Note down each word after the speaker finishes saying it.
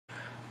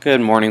Good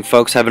morning,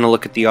 folks. Having a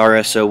look at the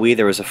RSOE,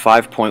 there was a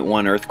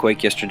 5.1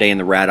 earthquake yesterday in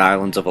the Rad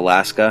Islands of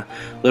Alaska.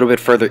 A little bit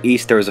further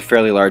east, there was a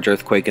fairly large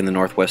earthquake in the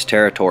Northwest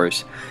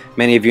Territories.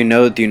 Many of you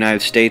know that the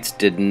United States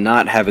did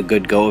not have a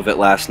good go of it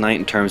last night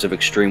in terms of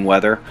extreme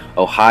weather.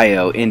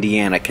 Ohio,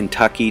 Indiana,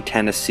 Kentucky,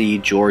 Tennessee,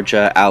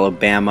 Georgia,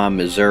 Alabama,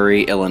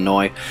 Missouri,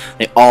 Illinois,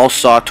 they all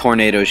saw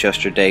tornadoes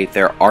yesterday.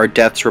 There are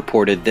deaths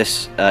reported.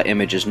 This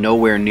image is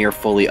nowhere near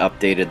fully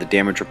updated. The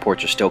damage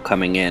reports are still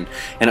coming in,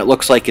 and it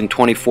looks like in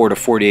 24 to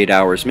 48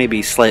 hours,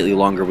 maybe slightly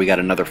longer, we got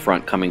another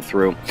front coming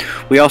through.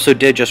 We also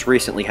did just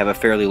recently have a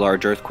fairly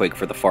large earthquake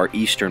for the far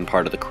eastern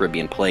part of the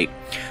Caribbean plate.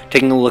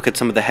 Taking a look at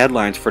some of the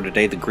headlines for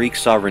today, the Greek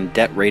sovereign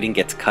debt rating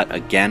gets cut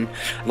again.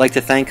 I'd like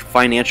to thank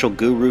Financial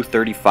Guru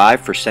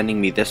 35 for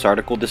sending me this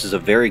article. This is a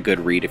very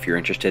good read if you're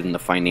interested in the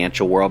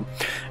financial world.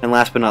 And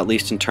last but not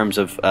least, in terms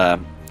of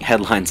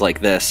headlines like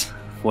this,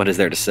 what is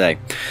there to say?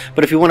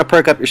 But if you want to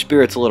perk up your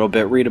spirits a little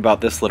bit, read about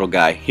this little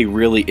guy. He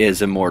really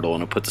is immortal,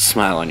 and it puts a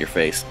smile on your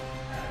face.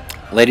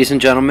 Ladies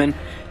and gentlemen,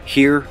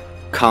 here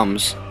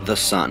comes the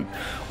sun.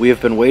 We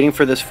have been waiting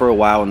for this for a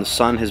while, and the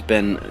sun has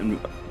been in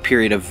a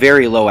period of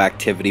very low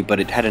activity, but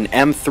it had an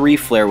M3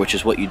 flare, which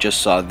is what you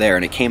just saw there,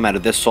 and it came out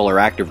of this solar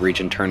active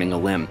region turning a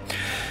limb.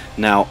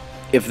 Now,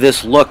 if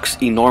this looks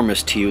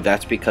enormous to you,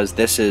 that's because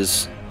this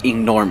is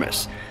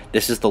enormous.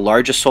 This is the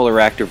largest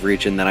solar active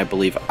region that I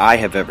believe I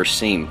have ever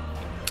seen.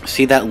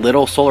 See that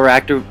little solar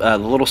active,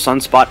 little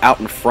sunspot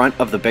out in front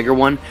of the bigger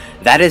one?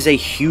 That is a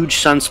huge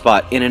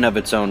sunspot in and of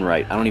its own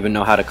right. I don't even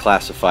know how to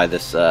classify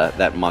this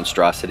that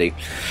monstrosity.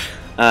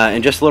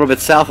 And just a little bit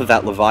south of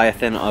that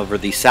Leviathan, over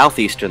the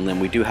southeastern limb,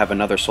 we do have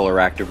another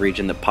solar active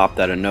region that popped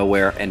out of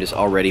nowhere and is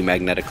already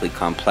magnetically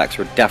complex.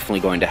 We're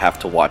definitely going to have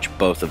to watch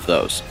both of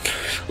those.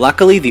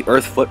 Luckily, the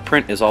Earth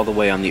footprint is all the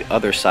way on the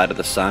other side of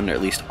the sun, or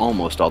at least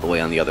almost all the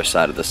way on the other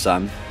side of the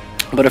sun.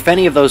 But if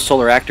any of those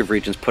solar active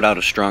regions put out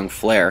a strong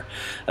flare,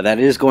 that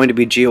is going to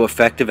be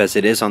geo-effective as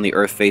it is on the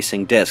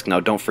Earth-facing disk. Now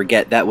don't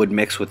forget, that would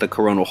mix with the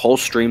coronal hole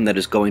stream that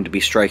is going to be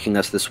striking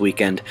us this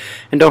weekend.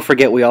 And don't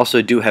forget, we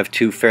also do have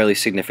two fairly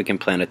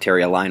significant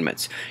planetary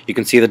alignments. You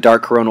can see the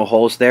dark coronal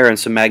holes there and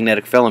some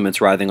magnetic filaments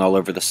writhing all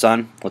over the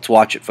sun. Let's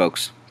watch it,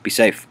 folks. Be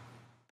safe.